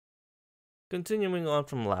Continuing on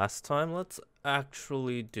from last time, let's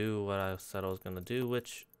actually do what I said I was gonna do,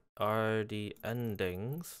 which are the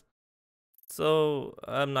endings. So,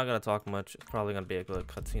 I'm not gonna talk much. It's probably gonna be a good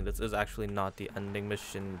cutscene. This is actually not the ending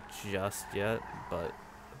mission just yet, but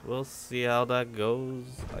we'll see how that goes,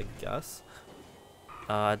 I guess.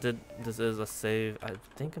 This is a save. I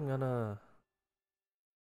think I'm gonna...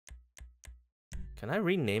 Can I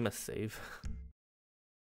rename a save?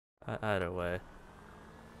 Either way.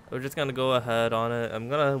 We're just gonna go ahead on it. I'm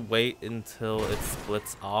gonna wait until it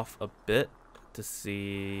splits off a bit to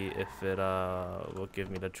see if it will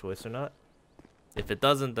give me the choice or not. If it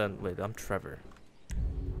doesn't, then wait, I'm Trevor.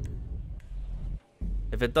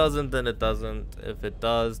 If it doesn't, then it doesn't. If it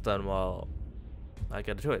does, then well, I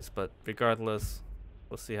get a choice. But regardless,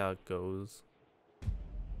 we'll see how it goes.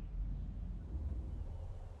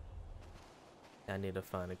 I need to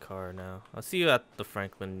find a car now. I'll see you at the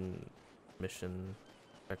Franklin mission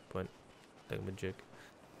checkpoint thingamajig.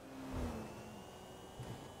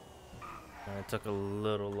 It took a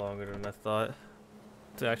little longer than I thought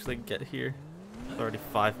to actually get here. It's already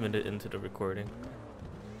 5 minutes into the recording.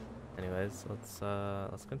 Anyways,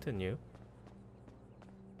 let's continue.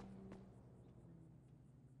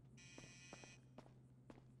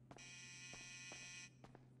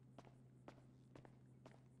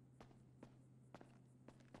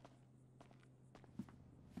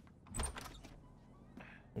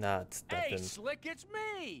 Nah, it's Hey, nothing. Slick, it's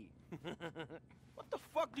me! What the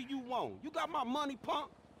fuck do you want? You got my money, punk?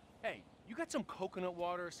 Hey, you got some coconut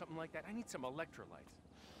water or something like that? I need some electrolytes.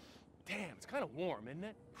 Damn, it's kind of warm, isn't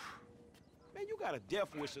it? Man, you got a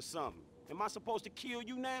death wish or something. Am I supposed to kill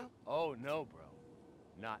you now? Oh, no, bro.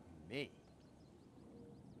 Not me.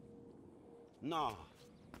 Nah,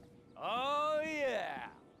 Oh, yeah!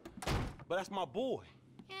 but that's my boy.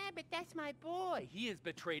 Yeah, but that's my boy. He has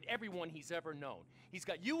betrayed everyone he's ever known. He's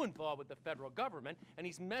got you involved with the federal government, and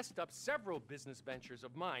he's messed up several business ventures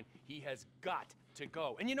of mine. He has got to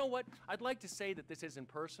go. And you know what? I'd like to say that this isn't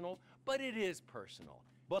personal, but it is personal.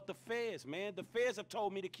 But the feds, man, the feds have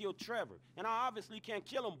told me to kill Trevor, and I obviously can't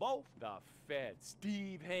kill them both. The feds,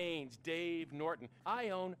 Steve Haynes, Dave Norton.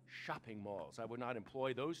 I own shopping malls. I would not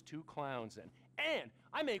employ those two clowns in. And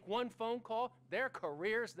I make one phone call, their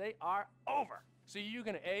careers, they are over. So you're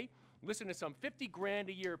gonna A, listen to some 50 grand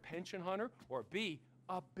a year pension hunter, or B,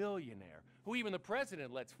 a billionaire, who even the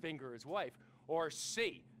president lets finger his wife, or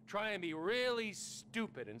C, try and be really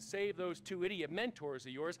stupid and save those two idiot mentors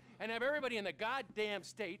of yours and have everybody in the goddamn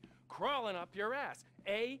state crawling up your ass.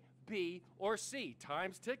 A, B, or C.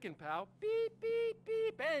 Time's ticking, pal. Beep, beep,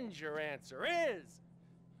 beep. And your answer is...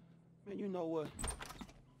 Man, you know what?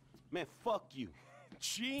 Man, fuck you.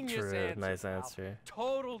 Genius True, answer, nice pal. answer.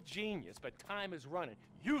 Total genius, but time is running.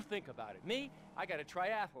 You think about it. Me, I got a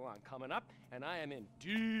triathlon coming up, and I am in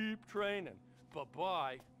deep training.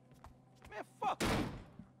 Bye-bye. Man, fuck you.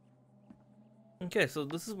 Okay, so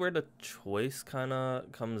this is where the choice kind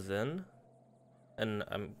of comes in. And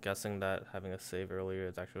I'm guessing that having a save earlier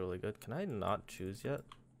is actually really good. Can I not choose yet?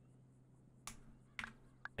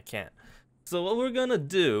 I can't. So what we're gonna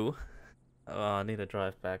do... I need to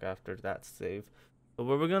drive back after that save. But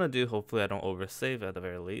what we're gonna do, hopefully I don't oversave at the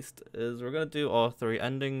very least, is we're gonna do all 3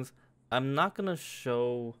 endings. I'm not gonna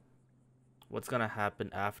show what's gonna happen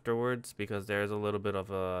afterwards because there's a little bit of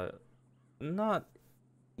a... not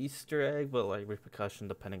Easter egg, but like repercussion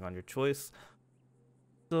depending on your choice.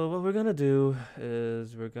 So what we're gonna do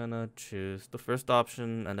is we're gonna choose the first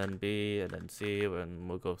option and then B and then C, and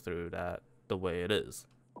we'll go through that the way it is.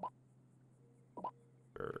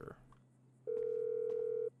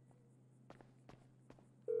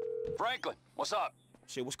 Franklin, what's up?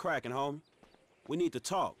 Shit, what's cracking, homie? We need to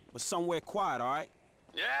talk, but somewhere quiet, all right?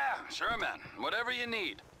 Yeah, sure, man. Whatever you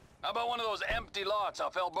need. How about one of those empty lots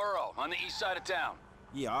off El Burro on the east side of town?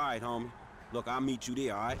 Yeah, all right, homie. Look, I'll meet you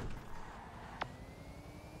there, all right?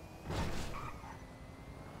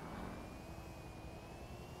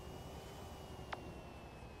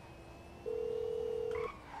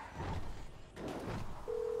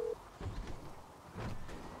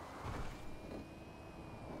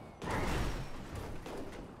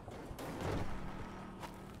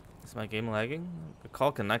 Is my game lagging? The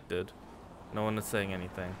call connected. No one is saying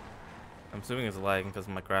anything. I'm assuming it's lagging because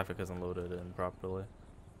my graphic isn't loaded in properly.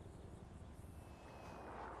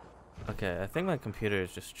 Okay, I think my computer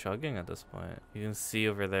is just chugging at this point. You can see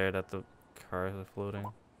over there that the cars are floating.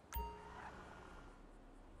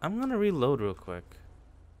 I'm gonna reload real quick.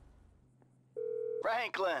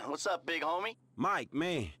 Franklin, what's up, big homie? Mike,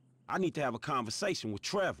 man, I need to have a conversation with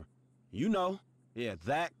Trevor. You know, yeah,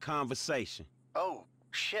 that conversation. Oh,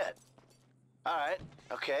 shit. All right,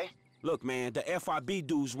 okay. Look, man, the FIB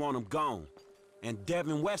dudes want him gone. And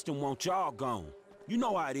Devin Weston wants y'all gone. You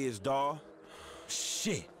know how it is, dawg.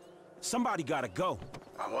 Shit. Somebody gotta go.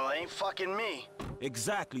 Well, it ain't fucking me.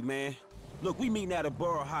 Exactly, man. Look, we meeting at a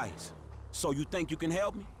Borough Heights. So you think you can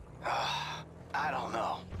help me? I don't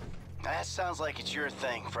know. That sounds like it's your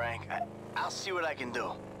thing, Frank. I'll see what I can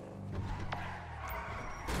do.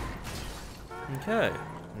 Okay,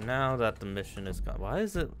 now that the mission is gone. Why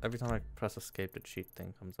is it every time I press escape the cheat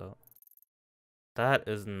thing comes out? That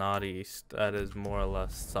is not east. That is more or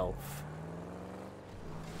less south.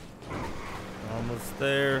 Almost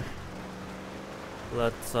there.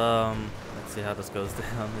 Let's see how this goes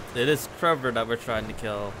down. It is Trevor that we're trying to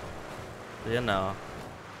kill. You know,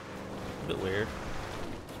 a bit weird.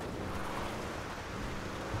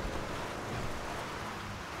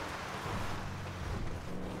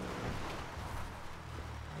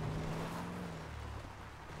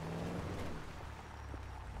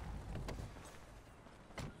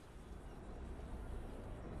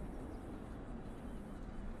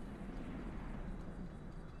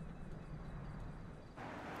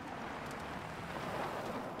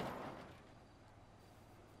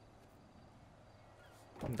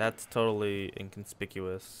 That's totally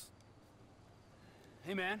inconspicuous.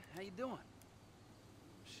 Hey man, how you doing?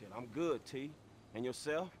 Shit, I'm good, T. And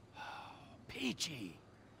yourself? Peachy.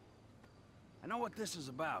 I know what this is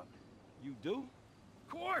about. You do? Of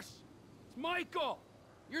course! It's Michael!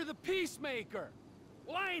 You're the peacemaker!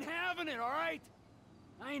 Well, I ain't having it, alright?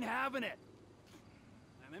 I ain't having it.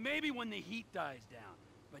 I mean, maybe when the heat dies down.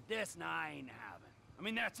 But this, nah, I ain't having. I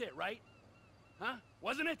mean, that's it, right? Huh?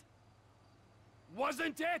 Wasn't it?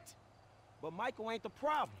 Wasn't it? But Michael ain't the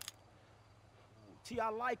problem. T, I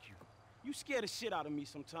like you. You scare the shit out of me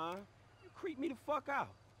sometimes. You creep me the fuck out.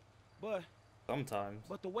 But Sometimes.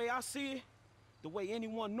 the way I see it, the way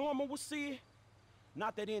anyone normal would see it,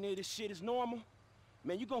 not that any of this shit is normal,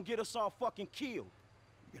 man, you gonna get us all fucking killed.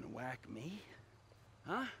 You gonna whack me?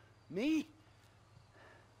 Huh? Me?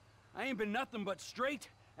 I ain't been nothing but straight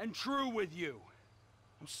and true with you.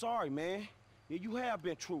 I'm sorry, man. Yeah, you have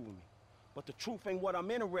been true with me. But the truth ain't what I'm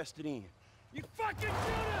interested in. You fucking shoot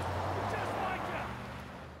us! You just like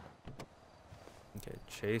it! Okay,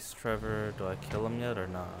 chase Trevor. Do I kill him yet or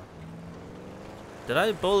not? Did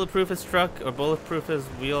I bulletproof his truck or bulletproof his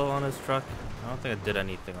wheel on his truck? I don't think I did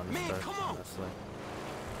anything on this Man, truck, come on. honestly.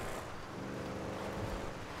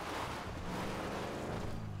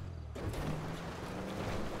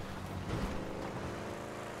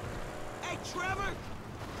 Hey, Trevor!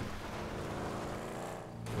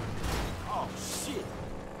 Oh, shit.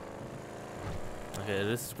 Okay, it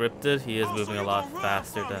is scripted. He is Oh, so moving a you lot gonna run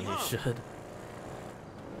faster from than me, he huh? should.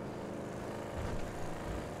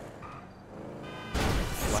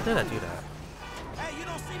 Why did I do that? Hey, you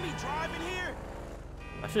don't see me driving here?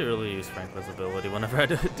 I should really use Frank visibility whenever I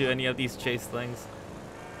do any of these chase things.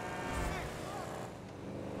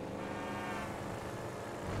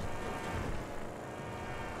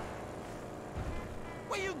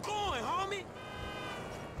 Where you going, homie?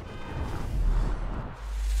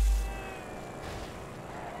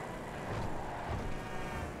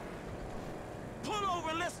 Pull over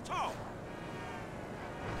and let's talk.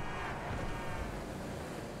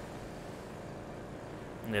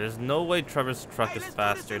 Yeah, there's no way Trevor's truck Hey, is let's do this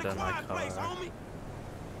faster in a than my quiet car. place, homie.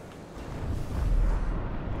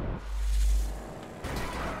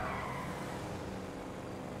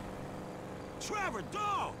 Trevor,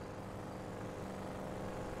 dog!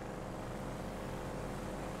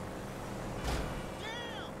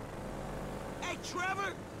 Damn! Hey,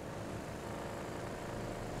 Trevor!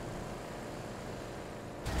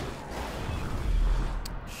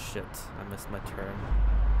 Shit, I missed my turn.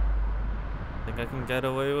 Think I can get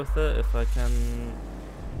away with it if I can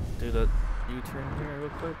do the U-turn here real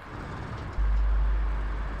quick.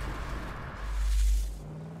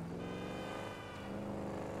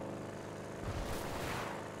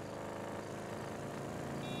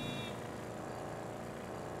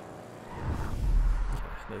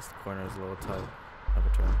 Okay, this corner is a little tight. Have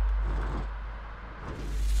a turn.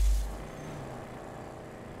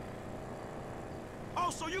 Oh,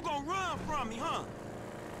 so you gonna run from me, huh?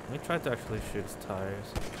 Let me try to actually shoot his tires.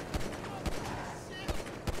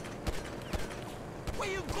 Where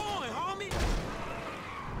you going, homie?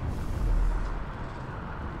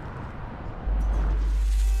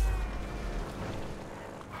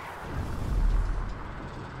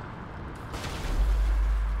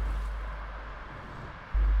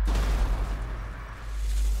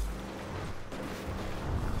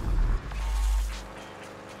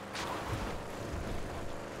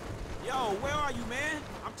 Yo, where are you, man?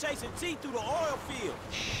 I'm chasing T through the oil field.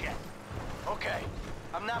 Shit. Okay,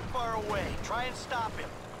 I'm not far away. Try and stop him.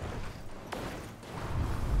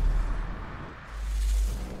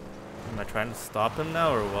 trying to stop him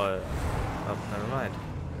now or what? Oh, never mind.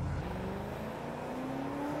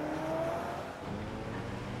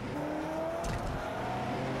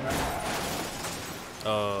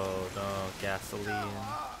 Oh no, gasoline.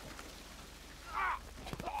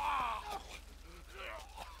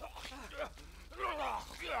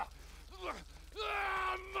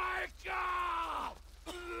 Michael!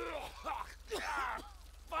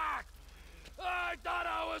 Fuck! I thought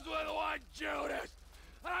I was with one Judas!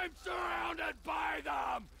 I'm surrounded by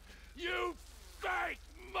them! You fake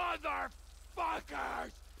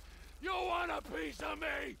motherfuckers! You want a piece of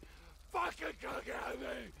me? Fucking come at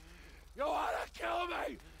me! You wanna kill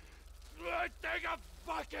me? Take a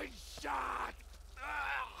fucking shot!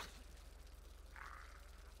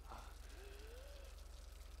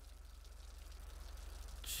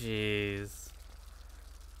 Jeez.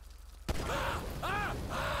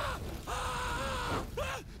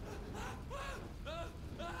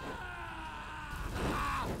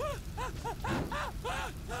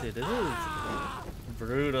 Dude, this is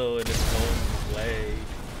brutal in its own way.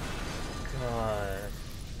 God.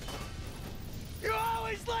 You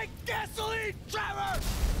always like gasoline, Trevor!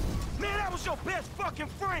 Man, that was your best fucking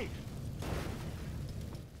friend!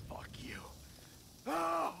 Fuck you.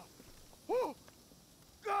 Oh! Woo!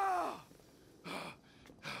 Ah!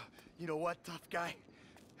 You know what, tough guy?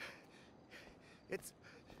 It's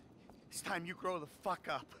time you grow the fuck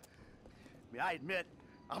up. I mean, I admit,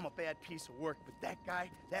 I'm a bad piece of work, but that guy,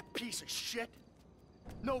 that piece of shit,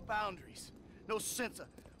 no boundaries, no sense of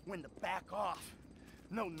when to back off,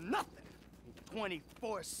 no nothing.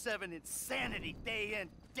 24/7 insanity, day in,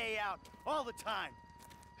 day out, all the time.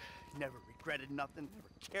 Never regretted nothing, never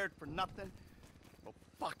cared for nothing. Well,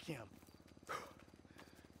 fuck him.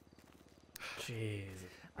 Jeez.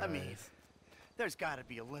 I mean, there's gotta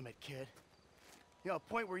be a limit, kid. You know, a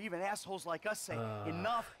point where even assholes like us say,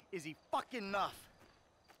 enough is fucking enough.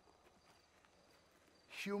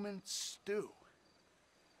 Human stew.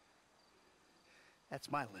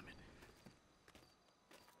 That's my limit.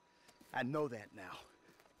 I know that now.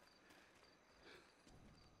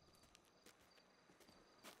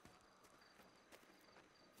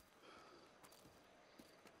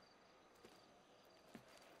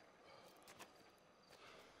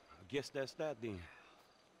 I guess that's that then.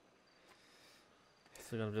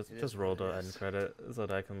 So I'm just roll the end credit so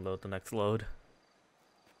that I can load the next load.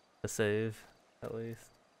 The save, at least.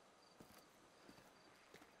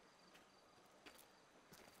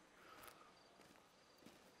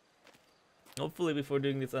 Hopefully, before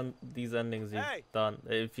doing these endings, you've done.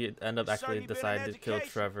 If you end up actually deciding to kill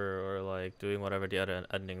Trevor or like doing whatever the other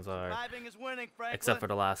endings are, except for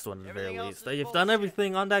the last one at the very least, that you've done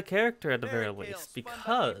everything on that character at the very least.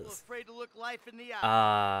 Because,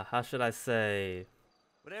 how should I say?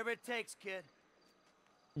 Whatever it takes, kid.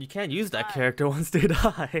 You can't use that character once they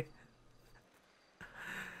die.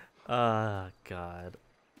 God.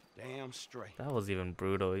 Damn straight. That was even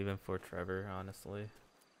brutal, even for Trevor, honestly.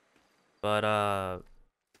 But,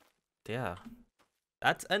 yeah.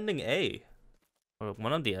 That's ending A. Or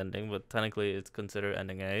one of the ending, but technically it's considered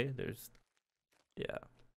ending A. Yeah.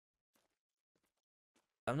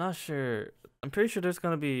 I'm not sure. I'm pretty sure there's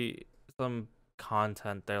gonna be some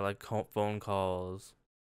content there, like phone calls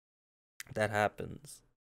that happens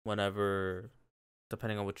whenever,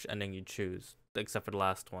 depending on which ending you choose, except for the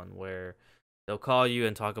last one, where they'll call you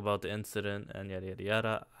and talk about the incident and yada yada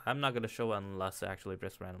yada. I'm not gonna show it unless it actually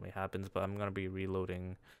just randomly happens, but I'm gonna be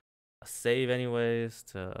reloading a save anyways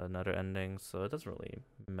to another ending, so it doesn't really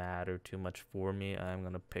matter too much for me. I'm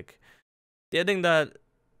gonna pick the ending that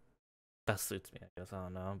best suits me, I guess. I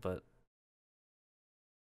don't know, but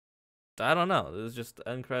I don't know. It's just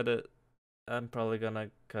end credit. I'm probably gonna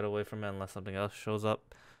cut away from it unless something else shows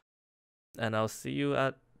up, and I'll see you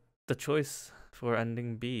at the choice for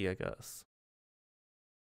ending B, I guess.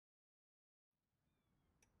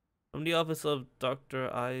 From the office of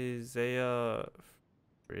Dr. Isaiah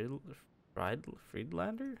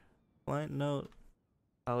Friedlander? Client note.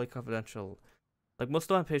 Highly confidential. Like most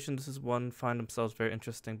of my patients, this is one find themselves very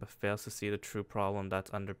interesting but fails to see the true problem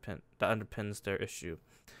that underpins their issue.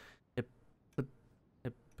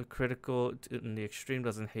 Hypocritical in the extreme,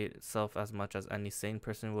 doesn't hate itself as much as any sane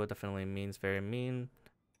person would. Definitely means very mean.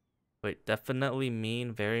 Definitely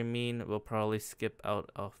mean, very mean, will probably skip out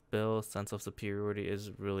of bill. Sense of superiority is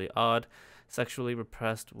really odd. Sexually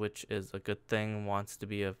repressed, which is a good thing. Wants to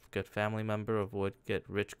be a good family member. Avoid get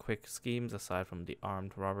rich quick schemes aside from the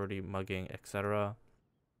armed robbery, mugging, etc.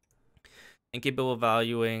 Incapable of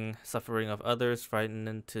valuing suffering of others.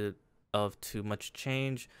 Frightened of too much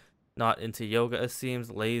change. Not into yoga, it seems.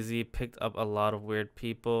 Lazy. Picked up lots of weird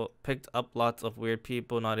people.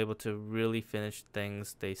 Not able to really finish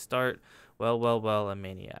things they start. Well, a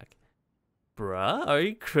maniac. Bruh, are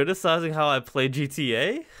you criticizing how I play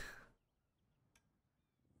GTA?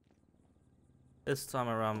 This time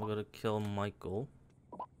around, we're gonna kill Michael.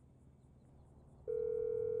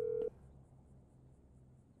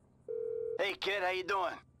 Hey, kid, how you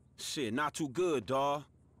doing? Shit, not too good, dawg.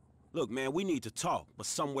 Look, man, we need to talk, but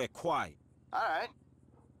somewhere quiet. All right.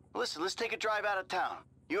 Listen, let's take a drive out of town.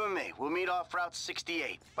 You and me, we'll meet off Route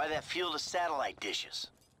 68 by that field of satellite dishes.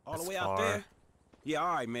 All That's the way out far. there? Yeah,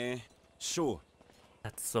 all right, man. Sure.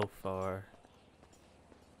 That's so far.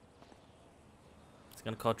 It's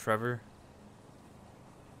gonna call Trevor.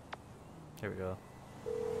 Here we go.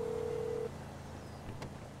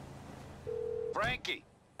 Frankie,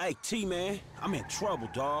 Hey, T-man, I'm in trouble,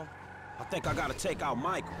 dawg. I think I gotta take out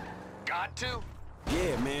Michael. got to?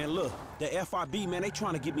 Yeah, man, look. The FIB, man, they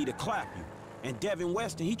trying to get me to clap you. And Devin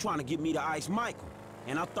Weston, he trying to get me to ice Michael.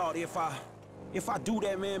 And I thought if I do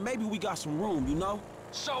that, man, maybe we got some room, you know?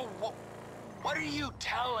 So, what are you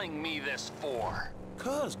telling me this for?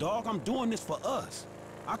 Cuz, dawg, I'm doing this for us.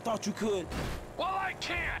 I thought you could... Well, I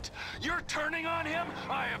can't! You're turning on him?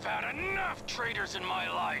 I have had enough traitors in my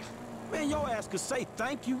life! Man, your ass could say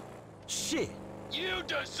thank you. Shit. You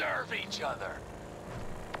deserve each other!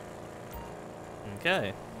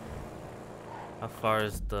 Okay. How far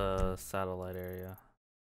is the satellite area?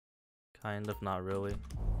 Kind of, not really.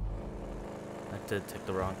 I did take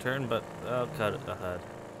the wrong turn, but I'll cut it ahead.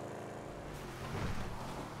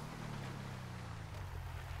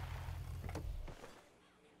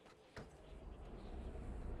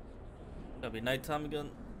 It'll be nighttime again.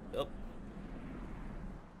 Yep.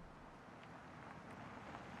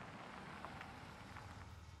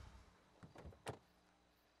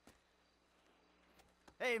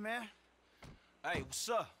 Hey, man. Hey, what's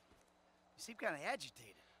up? You seem kind of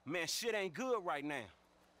agitated. Man, shit ain't good right now.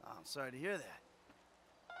 Oh, I'm sorry to hear that.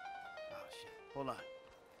 Oh, shit. Hold on.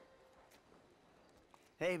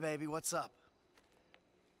 Hey, baby, what's up?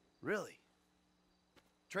 Really?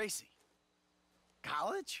 Tracy?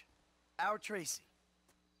 College? Our Tracy?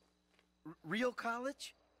 Real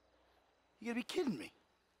college? You gotta be kidding me.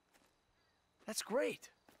 That's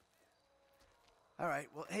great. All right,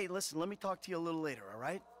 well, hey, listen, let me talk to you a little later, all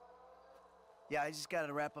right? Yeah, I just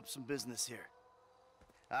gotta wrap up some business here.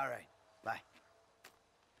 All right, bye.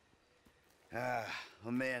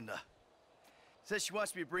 Amanda. Says she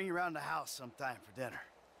wants me to bring you around the house sometime for dinner.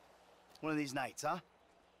 One of these nights, huh?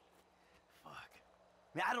 Fuck.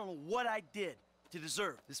 Man, I don't know what I did to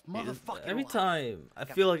deserve this motherfucking Every life. time, I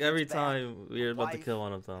Got feel like kids every back, time we're about to wife, kill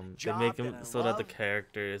one of them, they job make him that I so that the love.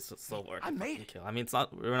 character is so hard I to made fucking it. kill. I mean, it's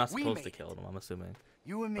not. We're not We supposed to made kill it. them. I'm assuming,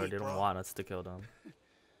 You and me, or they don't bro. want us to kill them.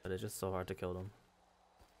 But it's just so hard to kill them.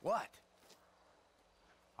 What?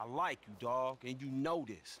 I like you, dawg, and you know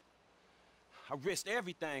this. I risked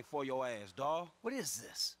everything for your ass, dawg. What is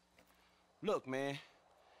this? Look, man.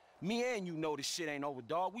 Me and you know this shit ain't over,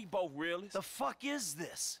 dawg. We both realists. The fuck is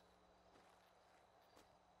this?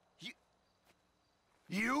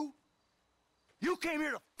 You? You came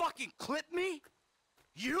here to fucking clip me?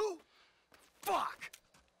 You? Fuck!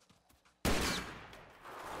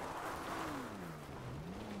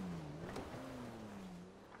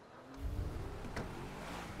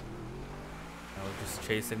 Now we're just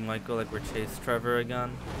chasing Michael like we're chasing Trevor again.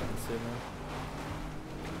 I'm assuming.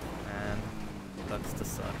 And that's the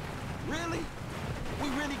suck. Really? We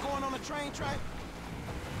really going on a train track?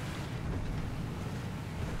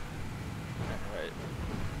 Alright.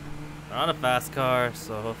 We're on a fast car,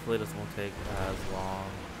 so hopefully this won't take as long.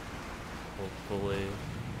 Hopefully.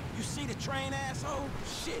 You see the train, asshole?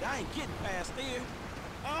 Shit, I ain't getting past there.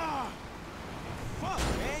 Ah! Fuck,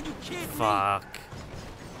 man, you kidding me? Fuck.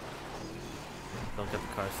 Don't get the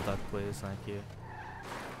car stuck, please. Thank you.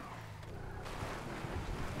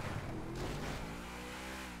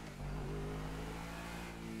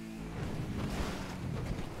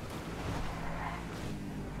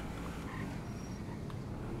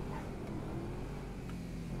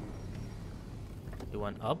 It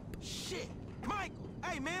went up. Shit! Michael!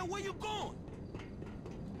 Hey, man, where you going?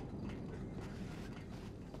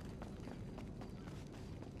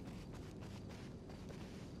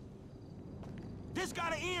 This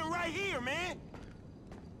gotta end right here, man!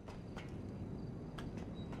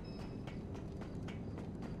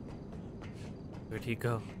 Where'd he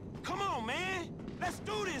go? Come on, man! Let's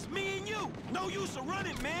do this, me and you! No use of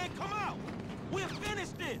running, man! Come out! We'll finish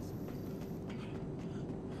this!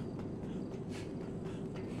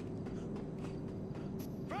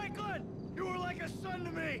 Franklin! You were like a son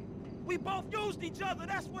to me! We both used each other,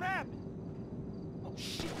 that's what happened. Oh,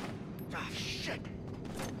 shit. Ah, shit.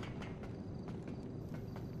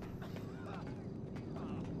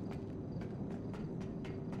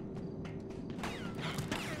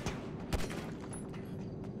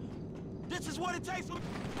 This is what it takes for...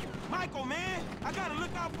 Michael, man, I gotta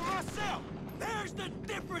look out for myself. There's the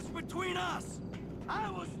difference between us.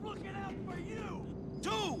 I was looking out for you.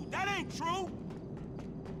 Dude, that ain't true.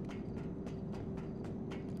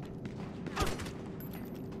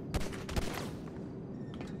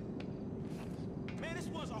 Man, this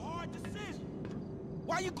was a hard decision.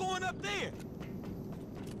 Why you going up there?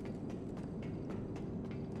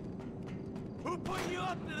 Who put you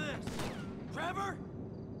up to this? Trevor?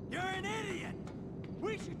 You're an idiot.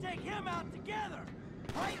 We should take him out together.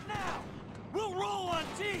 Right now. We'll roll on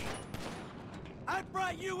T. I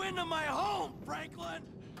brought you into my home, Franklin.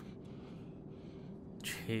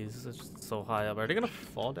 Jeez, it's just so high up. Are they gonna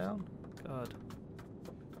fall down? God.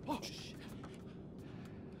 Oh, shit.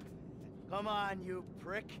 Come on, you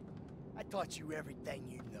prick. I taught you everything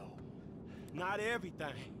you know. Not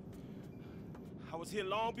everything. I was here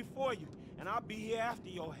long before you, and I'll be here after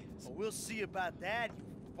your ass. Well, we'll see about that,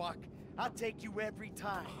 you fuck. I'll take you every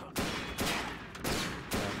time.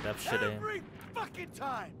 That shit ain't. Every fucking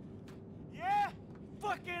time! Yeah?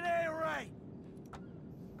 Fucking ain't right!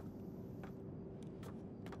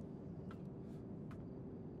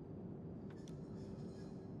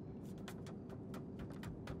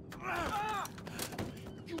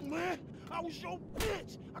 You man, I was your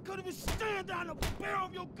bitch. I couldn't even stand down the barrel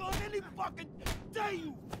of your gun any fucking day,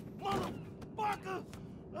 you motherfucker.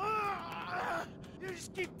 You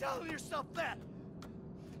just keep telling yourself that.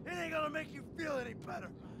 It ain't gonna make you feel any better.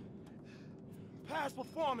 Past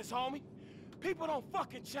performance, homie. People don't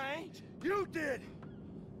fucking change. You did.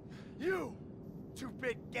 You,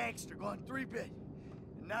 2-bit gangster gone 3-bit.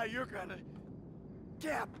 And now you're gonna...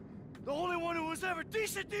 Cap, the only one who was ever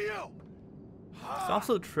decent to you. It's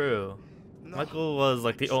also true. No. Michael was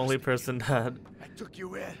like the only person that I took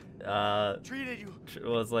you in. Treated you.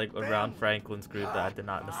 Was like around Franklin's group that I did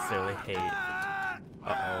not necessarily hate.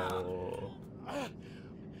 Uh-oh.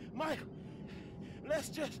 Mike, let's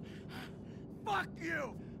just... Fuck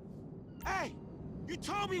you! Hey, you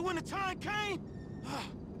told me when the time came.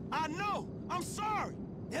 I know. I'm sorry.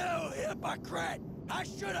 You hypocrite! I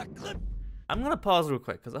should have clipped... I'm gonna pause real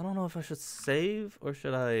quick because I don't know if I should save or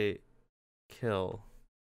should I kill,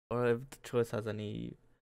 or if the choice has any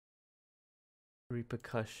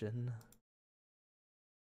repercussion.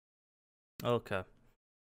 Okay.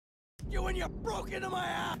 You when you broke into my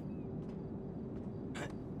house!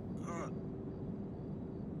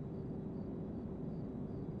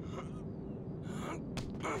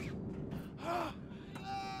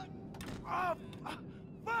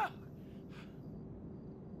 Fuck!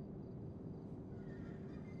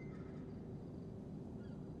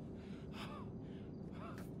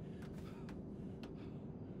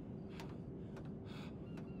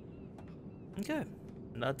 Okay.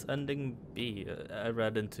 That's ending B. I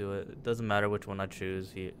read into it. It doesn't matter which one I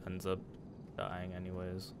choose, he ends up dying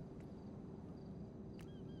anyways.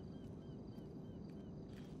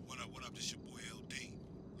 What up, this your boy LD.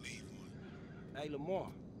 Leave one. Hey, Lamar.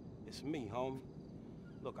 It's me, homie.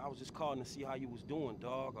 Look, I was just calling to see how you was doing,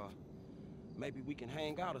 dog, or maybe we can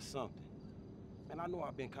hang out or something. Man, I know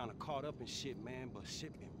I've been kind of caught up in shit, man, but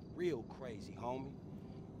shit been real crazy, homie.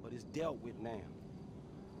 But it's dealt with now.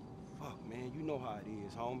 Fuck, man, you know how it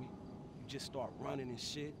is, homie. You just start running and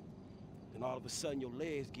shit, then all of a sudden your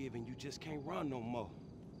legs give and you just can't run no more.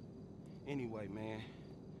 Anyway, man,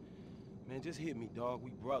 just hit me, dog. We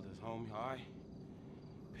brothers, homie, all right?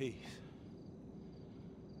 Peace.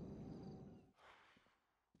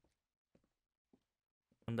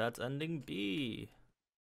 And that's ending B.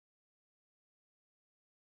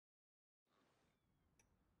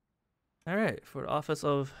 Alright, for Office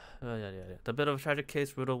of... The bit of a tragic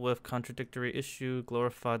case riddled with contradictory issue,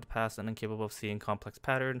 glorified the past and incapable of seeing complex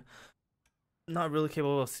pattern. Not really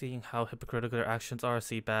capable of seeing how hypocritical their actions are,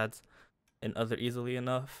 see bads in other easily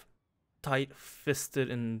enough. Tight-fisted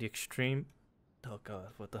in the extreme. Oh god,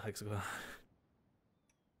 what the heck's going on?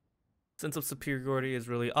 Sense of superiority is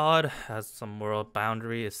really odd, has some moral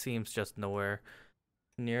boundary, it seems just nowhere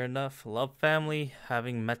near enough. Love family,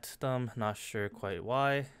 having met them, not sure quite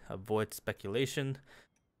why. Avoid speculation.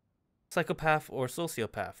 Psychopath or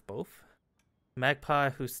sociopath, both.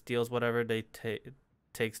 Magpie, who steals whatever they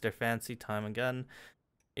takes their fancy time again.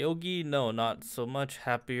 Yogi, no, not so much.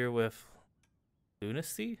 Happier with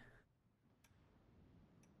lunacy.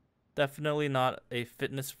 Definitely not a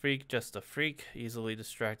fitness freak, just a freak. Easily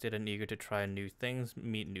distracted and eager to try new things,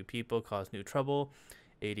 meet new people, cause new trouble.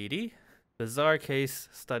 ADD. Bizarre case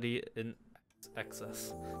study in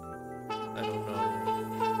excess. I don't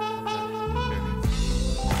know.